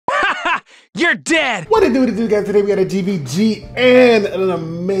You're dead! What it do, guys? Today we got a GvG and an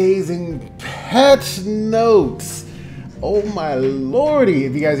amazing patch notes. Oh my lordy.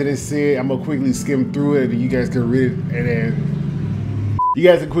 If you guys didn't see it, I'm gonna quickly skim through it and you guys can read it, and then you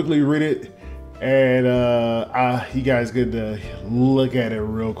guys can quickly read it and you guys could look at it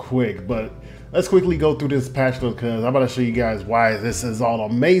real quick. But let's quickly go through this patch note because I'm about to show you guys why this is all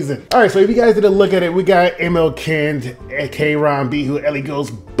amazing. All right, so if you guys didn't look at it, we got ML Kent, Kayron, Beehoo,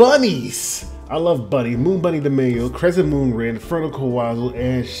 Eligos Bunnies. I love Bunny, Moon Bunny the male, Crescent Moon Red, Infernal Khawazu,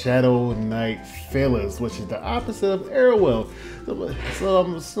 and Shadow Knight Pyllis, which is the opposite of Arrowwell. So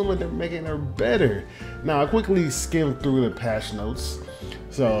I'm assuming they're making her better. Now I quickly skimmed through the patch notes.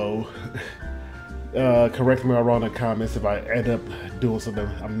 So correct me if I'm wrong in the comments if I end up doing something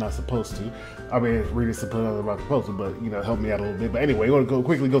I'm not supposed to. I mean, reading something I'm not supposed to, but you know, help me out a little bit. But anyway, we're gonna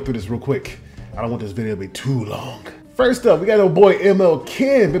quickly go through this real quick. I don't want this video to be too long. First up, we got our boy ML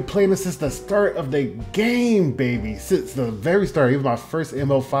Kent. Been playing this since the start of the game, baby. Since the very start, even my first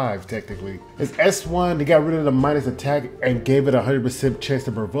ML5, technically. It's S1, they got rid of the minus attack and gave it a 100% chance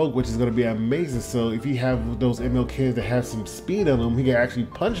to provoke, which is gonna be amazing. So if you have those ML Kents that have some speed on them, he can actually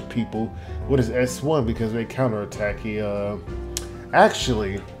punch people with his S1 because they counterattack. He,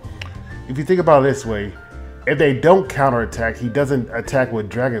 actually, if you think about it this way, if they don't counterattack, he doesn't attack with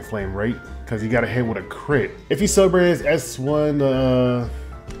Dragon Flame, right? Because he got a hit with a crit. If you celebrate his S1,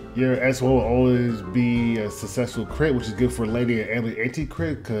 your S1 will always be a successful crit, which is good for landing an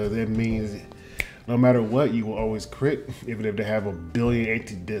anti-crit, because it means no matter what, you will always crit, even if they have a billion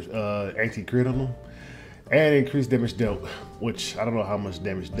anti-crit on them. And increased damage dealt, which I don't know how much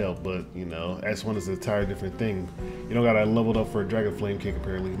damage dealt, but you know, S1 is an entirely different thing. You don't gotta level it up for a Dragon Flame kick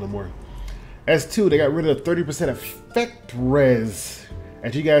apparently no more. S2, they got rid of 30% effect res.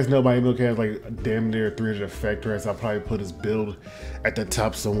 As you guys know, my ML Kent has like damn near 300 effect res. I'll probably put his build at the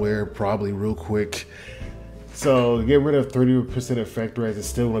top somewhere, probably real quick. So get rid of 30% effect res. It's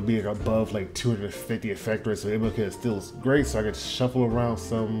still gonna be above like 250 effect res. So ML Kent is still great. So I could shuffle around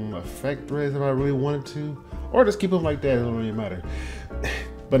some effect res if I really wanted to, or just keep him like that. It don't really matter.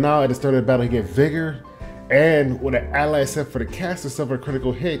 But now at the start of the battle, he get vigor. And when an ally except for the caster suffer a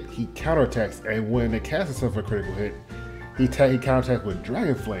critical hit, he counterattacks. And when the caster suffer a critical hit, he counterattacks with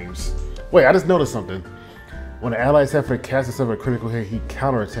Dragon Flames. Wait, I just noticed something. When an ally except for the caster suffer a critical hit, he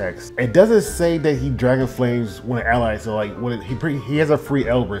counterattacks. It doesn't say that he Dragon Flames when an ally, so like when he has a free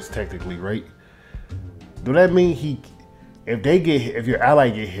Elbrus technically, right? Does that mean if your ally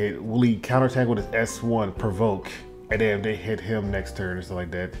get hit, will he counterattack with his S1 provoke, and then if they hit him next turn or something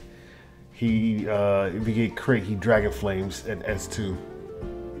like that? If you get crit, he Dragon Flames at S2.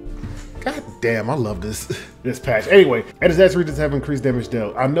 God damn, I love this patch. Anyway, and his S3 does have increased damage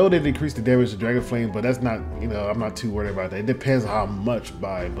dealt. I know they decreased the damage to Dragon Flame, but that's not, you know, I'm not too worried about that. It depends on how much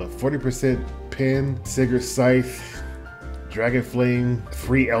by, but 40% pin, Sigurd Scythe, Dragon Flame,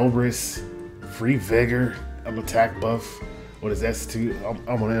 free Elbrus, free Vigor, an attack buff with his S2.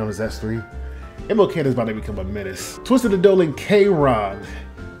 I'm on his S3. ML Kent is about to become a menace. Twisted the Dolan Kayron.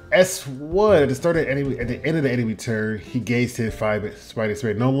 S1 at the end of the enemy turn, he gains 10 fighting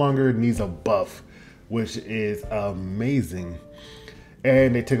spirit. No longer needs a buff, which is amazing.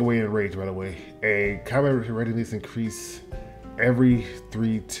 And they took away the rage right away. And combat readiness increase every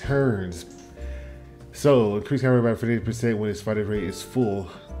 3 turns. So increase combat by 50% when his fighting rate is full,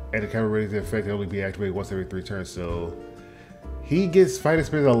 and the combat readiness effect can only be activated once every 3 turns. So he gets fighting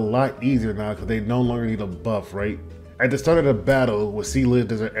spirit a lot easier now because they no longer need a buff, right? At the start of the battle, when C-Lid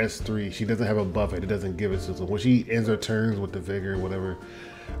does her S3, she doesn't have a buff and it doesn't give it to her. So when she ends her turns with the Vigor or whatever,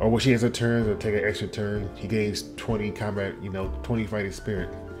 or when she ends her turns or take an extra turn, he gains 20 combat, 20 fighting spirit,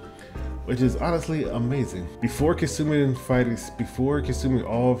 which is honestly amazing. Before consuming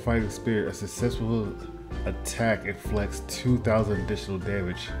all fighting spirit, a successful attack inflicts 2,000 additional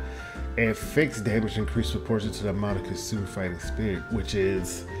damage, and fixed damage increased proportion to the amount of consumed fighting spirit, which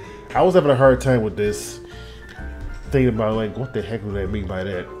is, I was having a hard time with this. Thinking about like what the heck would that mean by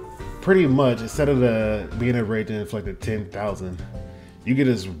that? Pretty much, instead of being a rage and inflicted 10,000, you can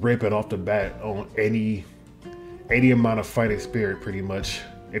just rip it off the bat on any amount of fighting spirit pretty much.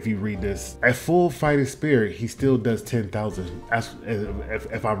 If you read this at full fighting spirit, he still does 10,000.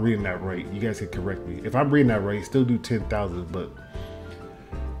 If I'm reading that right, you guys can correct me. If I'm reading that right, he still do 10,000, but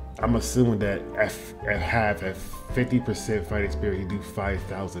I'm assuming that at 50% fighting spirit, he do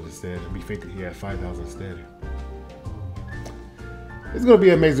 5,000 instead. It'd be 50, yeah, 5,000 instead. It's gonna be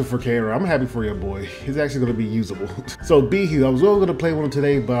amazing for Kayron. I'm happy for your boy. He's actually gonna be usable. So Beehoo, I was only gonna play one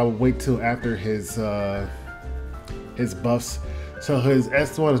today, but I'll wait till after his buffs. So his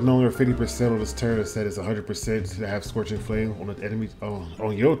S1 is no longer 50% on his turn. Instead, it's 100% to have Scorching Flame on the enemy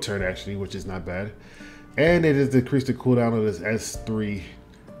on your turn actually, which is not bad. And it has decreased the cooldown of this S3,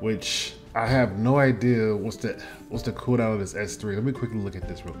 which I have no idea what's the cooldown of this S3. Let me quickly look at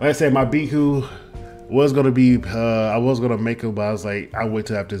this real quick. Like I said, my Beehoo was gonna be I was gonna make him, but I was like, I'll wait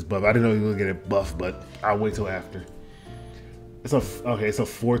till after this buff. I didn't know he was gonna get it buffed, but I'll wait till after. It's a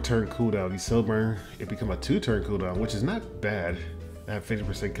 4-turn cooldown. You still burn, it become a 2-turn cooldown, which is not bad. I have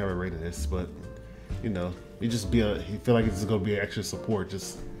 50% cover rate in this, but you know, you feel like it's gonna be an extra support,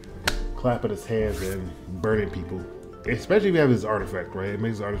 just clapping his hands and burning people. Especially if you have his artifact, right? It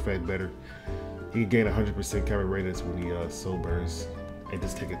makes the artifact better. He can gain 100% cover rate when he soul burns, and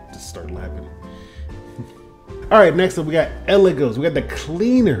just start lapping. All right, next up we got Eligos. We got the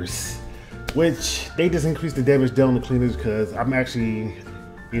cleaners, which they just increased the damage dealt on the cleaners because I'm actually,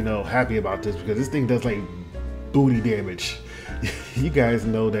 you know, happy about this because this thing does like booty damage. You guys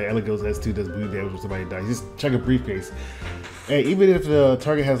know that Eligos S2 does booty damage when somebody dies. Just check a briefcase. And even if the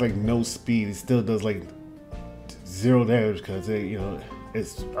target has like no speed, it still does like 0 damage because you know,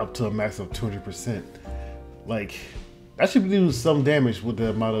 it's up to a max of 200%. Like, that should do some damage with the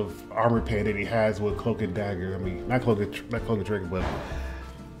amount of armor pad that he has with Cloak and Dagger. I mean, not Cloak and Trigger, but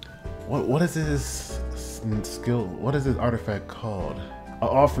what is his skill? What is his artifact called? An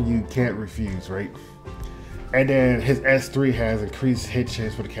offer you can't refuse, right? And then his S3 has increased hit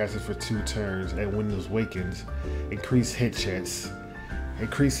chance for the caster for 2 turns, and when it was awakened, increased hit chance.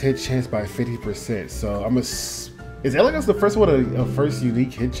 Increased hit chance by 50%. So is Eligos the first one, a first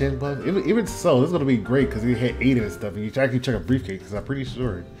unique hit chance buff? Even so, this is gonna be great because he hit 8 and stuff. And you actually check a briefcase because I'm pretty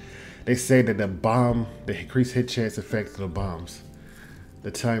sure they say that the increased hit chance affects the bombs.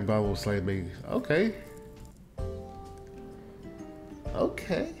 The time bomb will slightly make. Okay.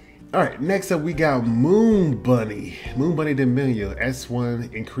 All right, next up we got Moon Bunny. Moon Bunny Dominion,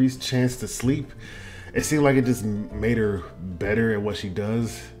 S1, increased chance to sleep. It seemed like it just made her better at what she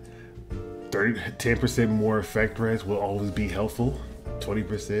does. 10% more effect res will always be helpful.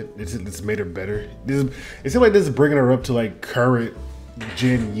 20%, it's made her better. It seems like this is bringing her up to like current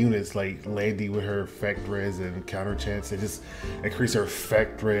gen units like Landy with her effect res and counter chance. It just increase her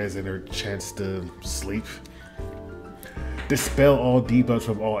effect res and her chance to sleep. Dispel all debuffs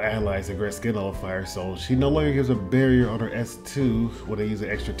from all allies and grant skill nullifier, so she no longer gives a barrier on her S2 when they use an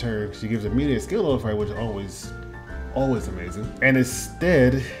extra turn. She gives immediate skill nullifier, which is always amazing. And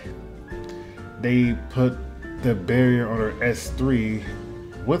instead, they put the barrier on her S3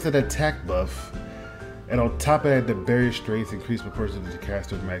 with an attack buff. And on top of that, the barrier strength increased proportion to the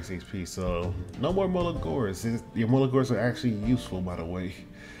caster's max HP. So no more Mulligores. Your Mulligores are actually useful, by the way.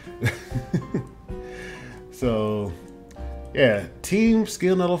 So yeah, team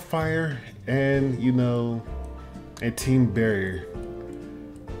skill nullifier and, you know, and team barrier.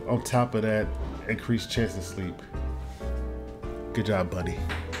 On top of that, increased chance to sleep. Good job, buddy.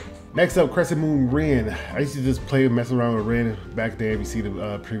 Next up, Crescent Moon Ren. I used to just play and mess around with Ren back then. If you see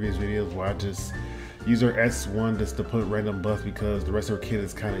the previous videos where I just use her S1 just to put random buffs because the rest of her kit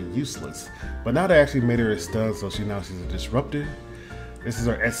is kind of useless. But now they actually made her a stun, so she's a disruptor. This is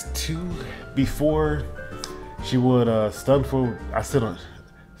her S2. Before, she would stun for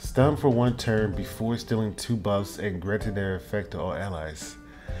 1 turn before stealing 2 buffs and granted their effect to all allies.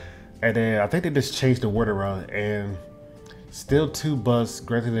 And then I think they just changed the word around and steal 2 buffs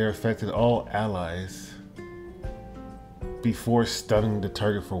granted their effect to all allies before stunning the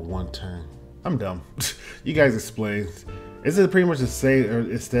target for 1 turn. I'm dumb. You guys explain. Is it pretty much the same, or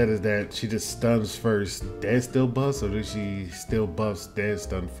instead is that she just stuns first, then still buffs, or does she still buffs, then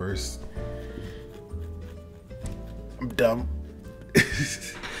stun first? I'm dumb.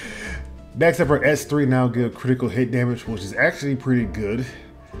 Next up, her S3 now give critical hit damage, which is actually pretty good.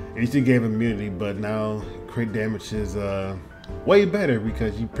 It used to give immunity, but now crit damage is way better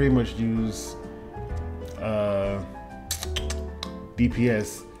because you pretty much use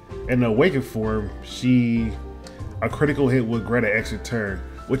DPS. In the awakened form, a critical hit would grant an extra turn,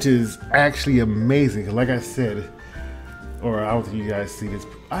 which is actually amazing. Like I said, or I don't think you guys see this.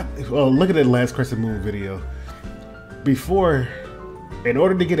 Well, look at the last Crescent Moon video. Before, in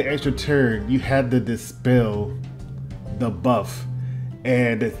order to get an extra turn, you had to dispel the buff.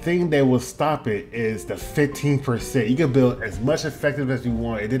 And the thing that will stop it is the 15%. You can build as much effective as you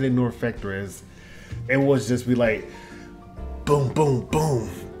want. It didn't ignore effect res. It was just be like, boom, boom, boom.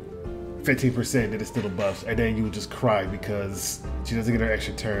 15%, then it's still a buff. And then you would just cry because she doesn't get her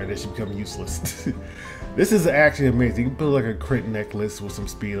extra turn and she becomes useless. This is actually amazing. You can build like a crit necklace with some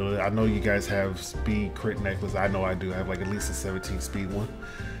speed on it. I know you guys have speed crit necklace. I know I do. I have like at least a 17 speed one.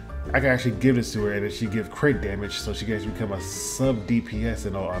 I can actually give this to her and then she give crit damage, so she can actually become a sub DPS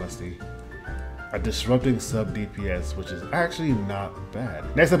in all honesty. A disrupting sub DPS, which is actually not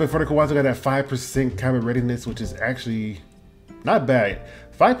bad. Next up in front of Khawazu, got that 5% combat readiness, which is actually not bad.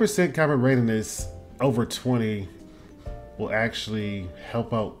 5% combat readiness over 20 will actually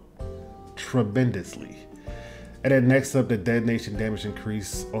help out tremendously. And then next up, the detonation damage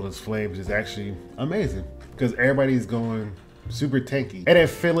increase on his flames is actually amazing because everybody's going super tanky. And then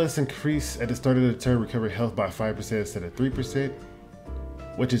Pyllis increase at the start of the turn, recover health by 5% instead of 3.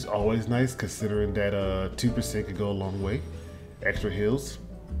 Which is always nice considering that 2% could go a long way. Extra heals.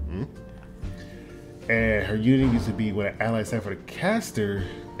 And her unit used to be when an ally set for the caster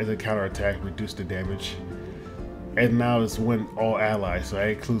as a counter attack, reduce the damage. And now it's when all allies, so that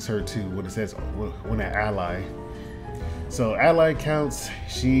includes her too when it says when an ally. So ally counts,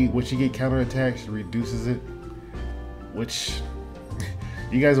 when she get counter attack, she reduces it. Which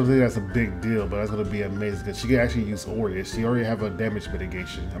you guys don't think that's a big deal, but that's gonna be amazing because she can actually use Aureus. She already have a damage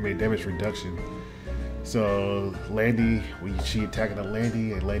mitigation, damage reduction. So Landy, when she attacking a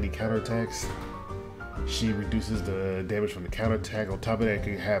Landy and Landy counterattacks, she reduces the damage from the counterattack. On top of that,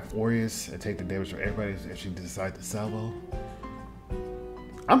 you can have Aureus and take the damage from everybody if she decides to salvo.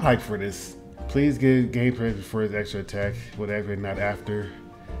 I'm hyped for this. Please give gameplay before his extra attack, whatever, not after.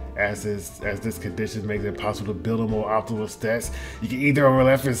 As this condition makes it impossible to build a more optimal stats, you can either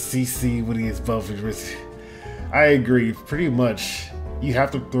overlap and CC when he is buffed. I agree, pretty much. You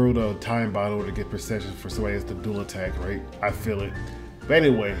have to throw the time bottle to get precision for somebody else to dual attack, right? I feel it. But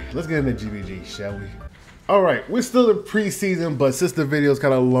anyway, let's get into GvG, shall we? Alright, we're still in preseason, but since the video is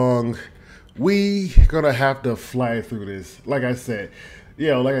kind of long, we gonna have to fly through this. Like I said,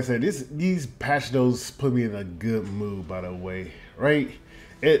 these patch notes put me in a good mood, by the way, right?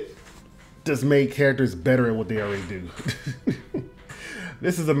 It just made characters better at what they already do.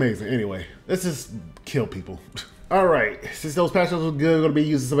 This is amazing. Anyway, let's just kill people. All right, since those patch notes were good, we're gonna be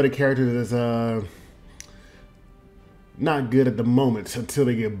using some of the characters that's not good at the moment until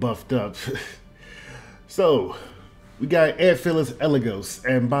they get buffed up. So we got Ed, Pyllis, Eligos,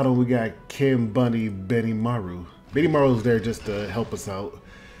 and bottom we got Kim, Bunny, Benny Maru. Benny Maru's there just to help us out.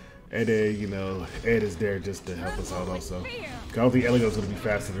 And then, you know, Ed is there just to help us out also. I don't think Eligos is going to be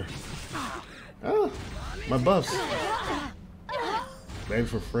faster. Oh, my buffs. Maybe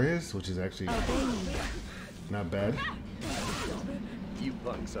for friends, which is actually not bad.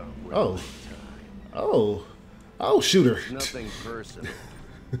 Oh, shooter. Nothing personal.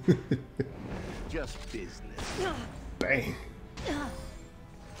 Just business. Bang.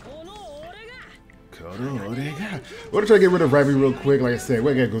 We're gonna try to get rid of Ravi real quick. Like I said,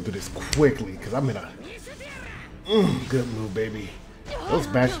 we're gonna go through this quickly because I'm in a good mood, baby.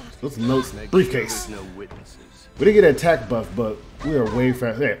 Those notes, briefcase. We didn't get an attack buff, but we are way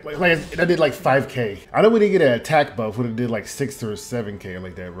fast. Yeah, like I did like 5K. I know we didn't get an attack buff, but it did like 6 or 7K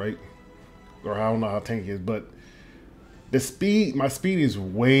like that, right? Or I don't know how tanky it is, but the speed, my speed is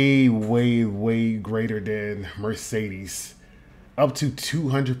way, way, way greater than Mercedes, up to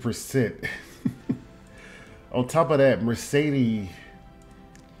 200%. On top of that, Mercedes,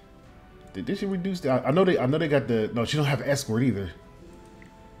 did she reduce the, I know they got the, no, she don't have escort either.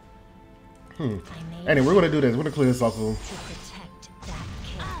 Anyway, we're gonna do this. We're gonna clear this off of them.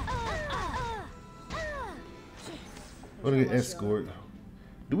 We're gonna get escort.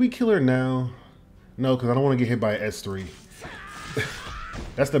 Do we kill her now? No, because I don't want to get hit by an S3.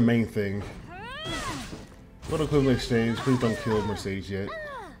 That's the main thing. Go to equivalent exchange. Please don't kill Mercedes yet.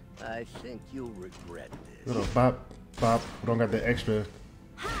 I think you'll regret this. Little bop, bop. We don't got the extra.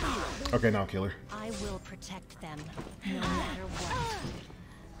 Okay, now kill her. I will protect them, no matter what.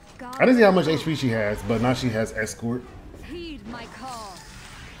 I didn't see how much HP she has, but now she has escort. Heed my call.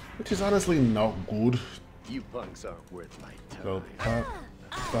 Which is honestly not good. You punks aren't worth my time. So pop,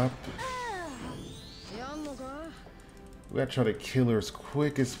 pop. We gotta try to kill her as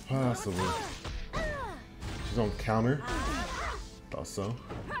quick as possible. She's on counter. Thought so.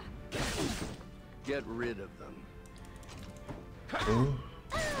 Get rid of them.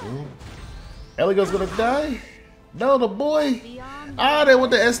 Eligos gonna die? No, the boy. Ah, they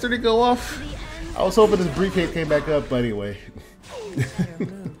want the Esther to go off. I was hoping this briefcase came back up, but anyway. We're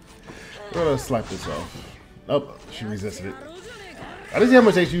gonna slap this off. Oh, she resisted it. I didn't see how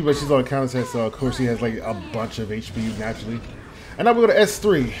much HP, but she's on a counter attack, so of course she has like a bunch of HP naturally. And now we're going to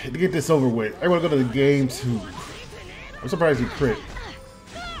S3 to get this over with. I want to go to the game 2. I'm surprised you crit.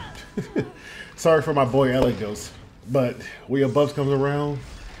 Sorry for my boy Eligos, but when your buffs comes around,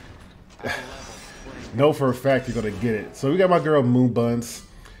 know for a fact you're gonna get it. So we got my girl Moon Buns.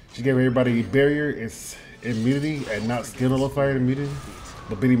 She gave everybody barrier, it's immunity, and not skill nullifier immunity.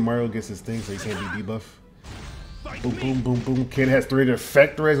 But Benny Mario gets his thing, so he can't be debuff. Boom, boom, boom, boom. Kid has 3 to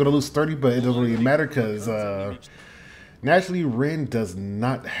effect. Red's gonna lose 30, but it doesn't really matter because naturally Ren does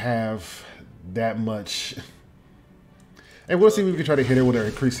not have that much. And we'll see if we can try to hit her with an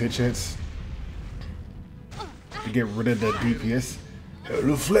increased hit chance to get rid of the DPS.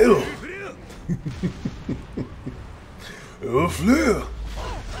 Hello, flail. Hello, flail.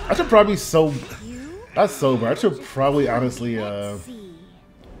 I should probably not sober. I should probably honestly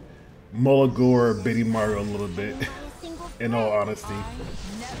Mulligore Betty Mario a little bit. In all honesty,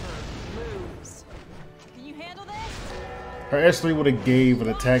 her S3 would have gave an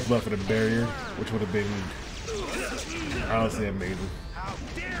attack buff and a barrier, which would have been honestly amazing.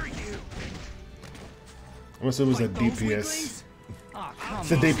 I'm assuming it's a DPS.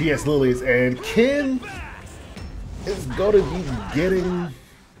 It's a DPS Lilies, and Ken is going to be getting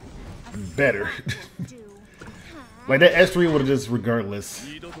better. Like that S3 would have just regardless.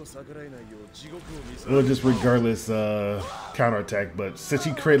 It would have just regardless counterattack, but since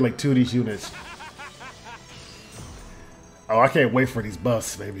he created like 2 of these units. Oh, I can't wait for these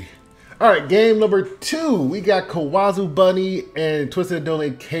buffs, baby. Alright, game number 2. We got Khawazu Bunny and Twisted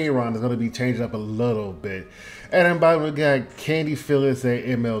Donut Kayron is going to be changed up a little bit. And then bottom we got Candy Pyllis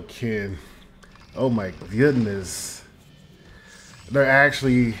and ML Ken. Oh my goodness. They're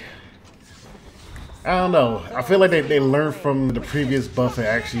actually... I don't know. I feel like they learned from the previous buff and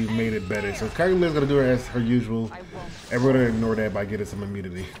actually made it better. So Kayron is going to do it as her usual. And we're going to ignore that by getting some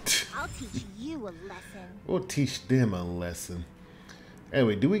immunity. I'll teach you a lesson. We'll teach them a lesson.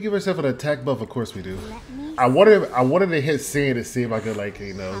 Anyway, do we give ourselves an attack buff? Of course we do. I wanted to hit Sin to see if I could, like,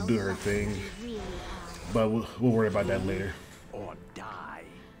 you know, do her thing. But we'll worry about that later. Or die.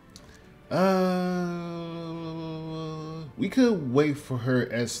 We could wait for her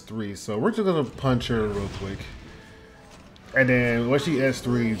S3, so we're just gonna punch her real quick. And then once she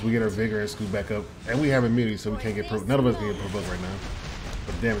S3s, we get her vigor and scoot back up. And we have immunity, so we can't get provoked. None of us can get provoked right now.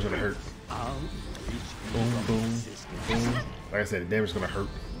 But the damage gonna hurt. Boom, boom, boom. Like I said, the damage is gonna hurt.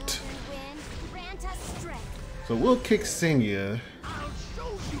 So we'll kick Senya.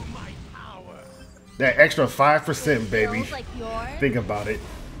 That extra 5%, baby. Think about it.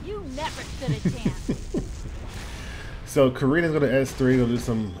 You never stood a chance. So Karina's gonna S3, gonna do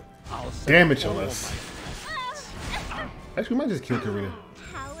some damage on us. Actually, we might just kill Karina.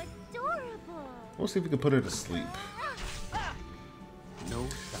 How adorable. We'll see if we can put her to sleep.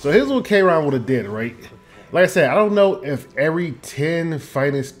 So here's what Kayron would have did, right? Like I said, I don't know if every 10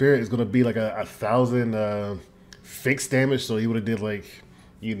 fighting spirit is gonna be like a 1,000 fixed damage. So he would have did like,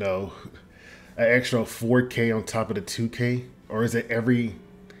 you know, an extra 4K on top of the 2K, or is it every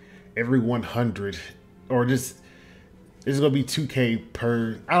 100, or just it's gonna be 2K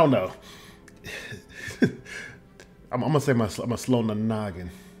per? I don't know. I'm gonna say I'm a slow noggin.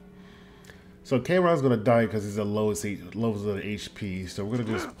 So Kayron's gonna die because he's the lowest of the HP. So we're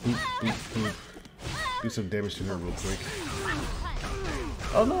gonna just boop, boop, boop, do some damage to her real quick.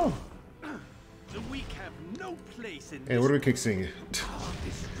 Oh no! Hey, what do we kick Singing?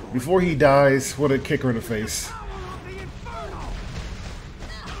 Before he dies, what a kick her in the face.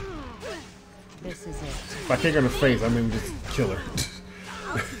 This is it. If I kick her in the face, I mean just kill her.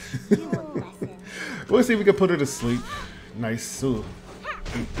 We'll see if we can put her to sleep. Nice. Ooh.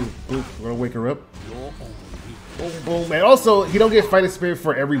 Boop, boop, boop. We're gonna wake her up. Boom, boom. And also, he don't get fighting spirit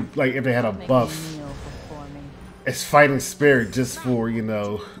for every, like, if they had a buff. It's fighting spirit just for, you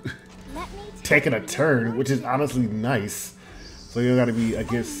know, taking a turn, which is honestly nice. So you gotta be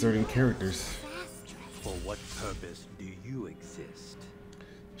against certain characters. For what purpose do you exist?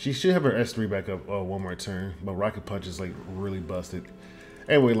 She should have her S3 back up one more turn, but Rocket Punch is like really busted.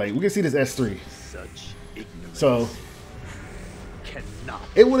 Anyway, like we can see this S3. Such ignorance. So cannot.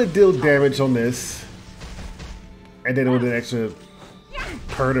 it would have dealt damage on this, and then it would have extra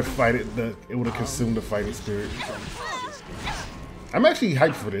per to fight it. It would have consumed the fighting spirit. I'm actually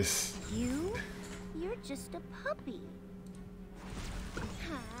hyped for this. You're just a puppy.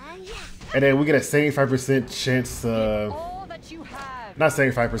 And then we get a 75% chance. Not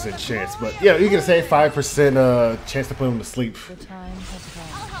 75% chance, but yeah, you get a 75% chance to put him to sleep.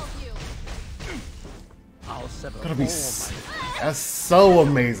 Gonna be that's so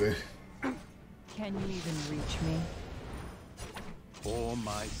amazing. Can you even reach me? For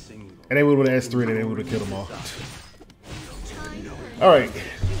my single. And then we would have S3 and then we would have killed them all. Alright,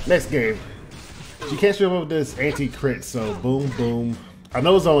 next game. She can't strip up this anti-crit, so boom, boom. I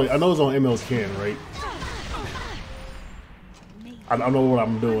know it's on ML Ken, right? I don't know what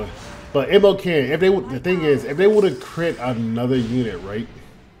I'm doing. But ML Ken, the thing is, if they would have crit another unit, right?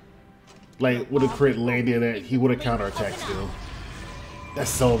 Like, would have crit landed that, he would have counterattacked still. That's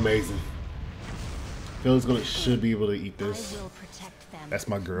so amazing. Phil's should be able to eat this. I will protect them. That's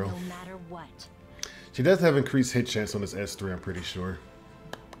my girl. No matter what. She does have increased hit chance on this S3, I'm pretty sure.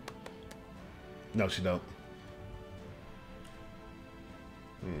 No, she don't.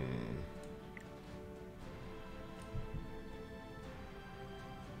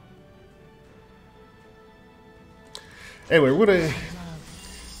 Anyway, we're gonna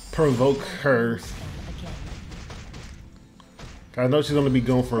provoke her. I know she's gonna be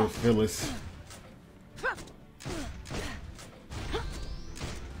going for a Pyllis.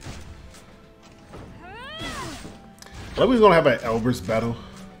 Like we're gonna have an Elber's battle,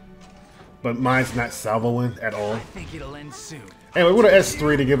 but mine's not salvoing at all. I think it'll end soon. Anyway, we're gonna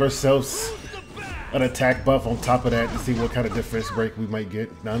S3 to give ourselves an attack buff on top of that to see what kind of defense break we might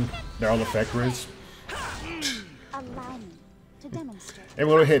get. None. They're all effect grids. Allow me to demonstrate. And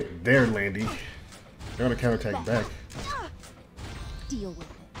we're gonna hit their Landy. They're gonna counterattack back. Deal with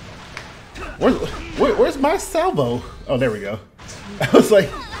it. Where's my salvo? Oh, there we go. I was like,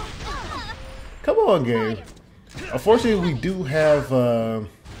 come on, game. Unfortunately, we do have. Bon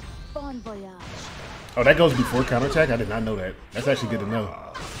voyage. Oh, that goes before counterattack. I did not know that. That's actually good to know.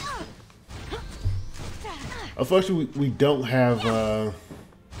 Unfortunately, we don't have.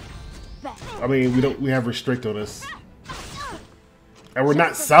 I mean, we have restrict on us, and we're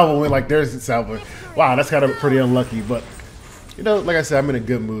not salvoing like there's salvoing. Wow, that's kind of pretty unlucky, but you know, like I said, I'm in a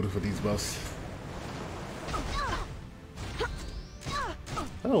good mood for these buffs.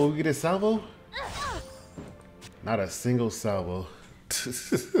 Oh, we get a salvo? Not a single salvo.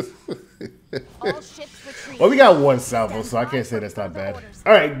 Well, we got one salvo, so I can't say that's not bad.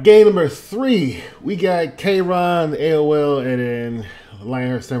 All right, game number 3. We got Kayron, AOL, and then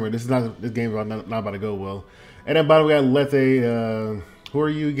Lionheart Summer. This game is not about to go well. And then bottom we got Lethe. Who are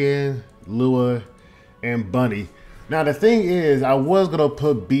you again? Lua and Bunny. Now the thing is, I was gonna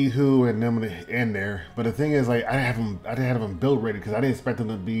put Beehoo and them in there, but the thing is, like, I didn't have them build ready because I didn't expect them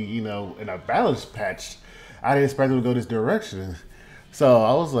to be, you know, in a balance patch. I didn't expect them to go this direction, so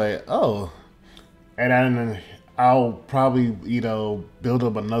I was like, oh, and then I'll probably, you know, build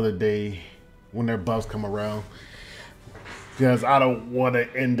up another day when their buffs come around because I don't want to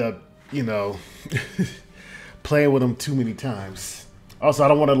end up, you know, playing with them too many times. Also, I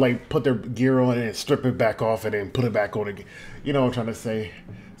don't want to like put their gear on and strip it back off and then put it back on again. You know what I'm trying to say.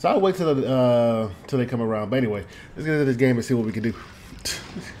 So I'll wait till they come around. But anyway, let's get into this game and see what we can do.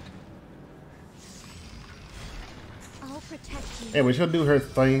 I'll protect you. Anyway, she'll do her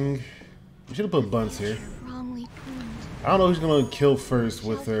thing. We should have put Buns here. Wrongly pruned. I don't know who's gonna kill first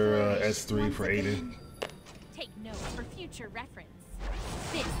with her S3 for Aiden. Take note for future reference.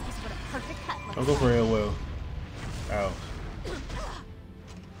 This is what a perfect cut looks I'll go for AOL. Ow.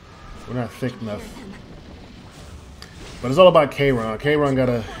 We're not thick enough. But it's all about Kayron. Kayron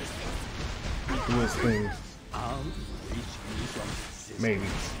gotta do his thing. Maybe.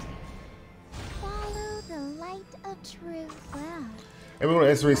 Follow the light of truth. Wow. And we're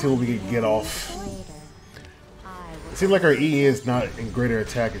gonna S3 see what we can get off. It seems like our E is not in greater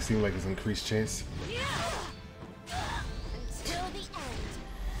attack. It seems like it's increased chance. Until the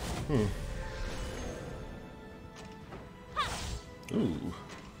end. Ooh.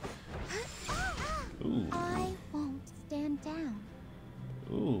 Ooh. I won't stand down.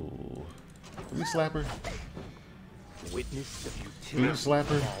 Ooh. Can we slap her? Witness the Can you futility slap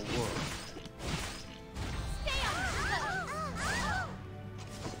her? of our world.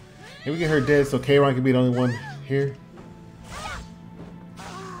 Can we get her dead so Kayron can be the only one here?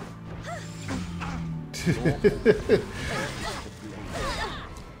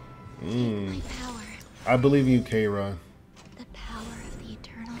 I believe in you, Kayron. The power of the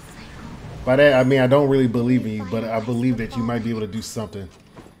eternal cycle. By that, I mean, I don't really believe in you, but I believe that you might be able to do something.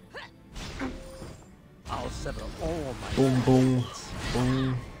 I'll sever all my Boom, boom,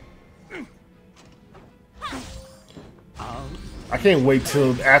 boom. I can't wait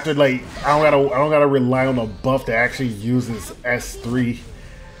till after, like, I don't gotta rely on a buff that actually uses S3,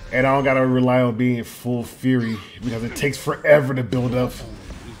 and I don't gotta rely on being full fury because it takes forever to build up.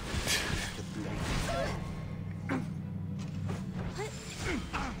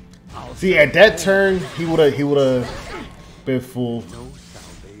 See, at that turn, he would have been full. no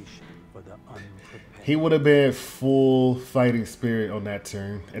salvation for the unprepared. He would have been full fighting spirit on that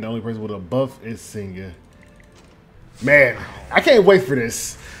turn, and the only person with a buff is Singa. Man, I can't wait for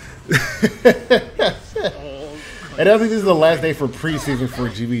this. And I think this is the last day for preseason for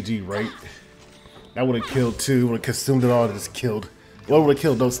GvG, right? That would have killed two, would have consumed it all, and just killed. Well, would have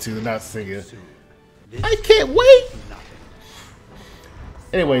killed those two, not Singa. I can't wait.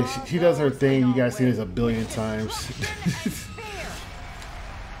 Anyway, she does her thing. You guys see this a billion times.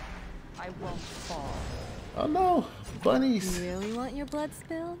 Oh no, bunnies. You really want your blood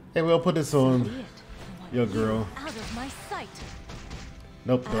spilled? Hey, we'll put this on Be it. I want your you girl. out of my sight.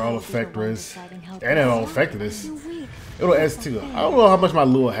 Nope, they're all I'll be the one effectors. deciding how And they're all close effectiveness. you weak. It'll S2. I don't know how much my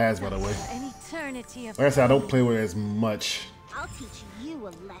lure has, by the way. An eternity of Like I said, I don't play with it as much. I'll teach you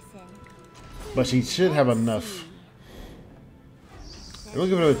a lesson. But she should have enough. We'll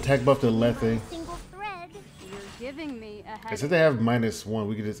give it an attack buff to Lethe. Single thread. You're giving me a And head. since they have -1,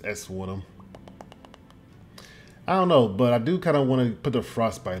 we can just S1 them. I don't know, but I do kind of want to put the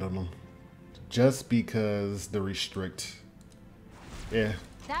frostbite on them. Just because the restrict. Yeah.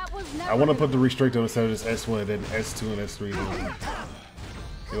 That was I want to put the restrict on instead of just S1 and then S2 and S3.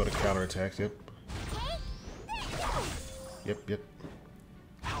 Go to counter attacks, yep. Yep.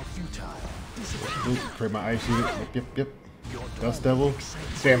 How futile. Ooh, create my ice unit. Yep. Dust Devil.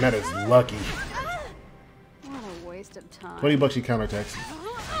 Damn, that is lucky. What a waste of time. 20 bucks she counterattacks.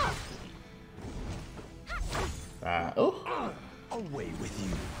 Oh. Away with you.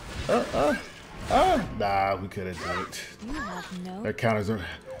 Nah, we couldn't do it. You have no.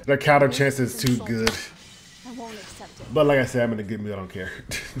 Their counter chance is too good. I won't accept it. But like I said, I'm gonna get me. I don't care.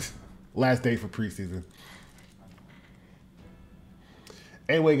 Last day for preseason.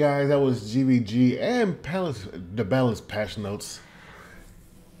 Anyway, guys, that was GvG and Pyllis, the balanced patch notes.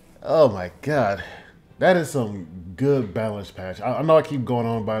 Oh my god, that is some good balanced patch. I know I keep going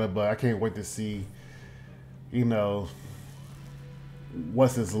on about it, but I can't wait to see, you know,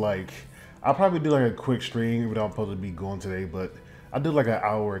 what's this like. I'll probably do like a quick stream, even though I'm supposed to be going today, but I'll do like an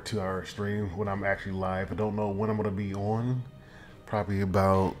hour or 2 hour stream when I'm actually live. I don't know when I'm gonna be on. Probably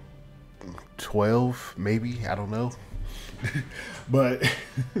about 12, maybe. I don't know. But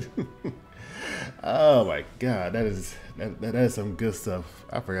oh my god, that is some good stuff.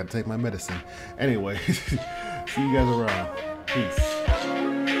 I forgot to take my medicine. Anyway, see you guys around. Peace.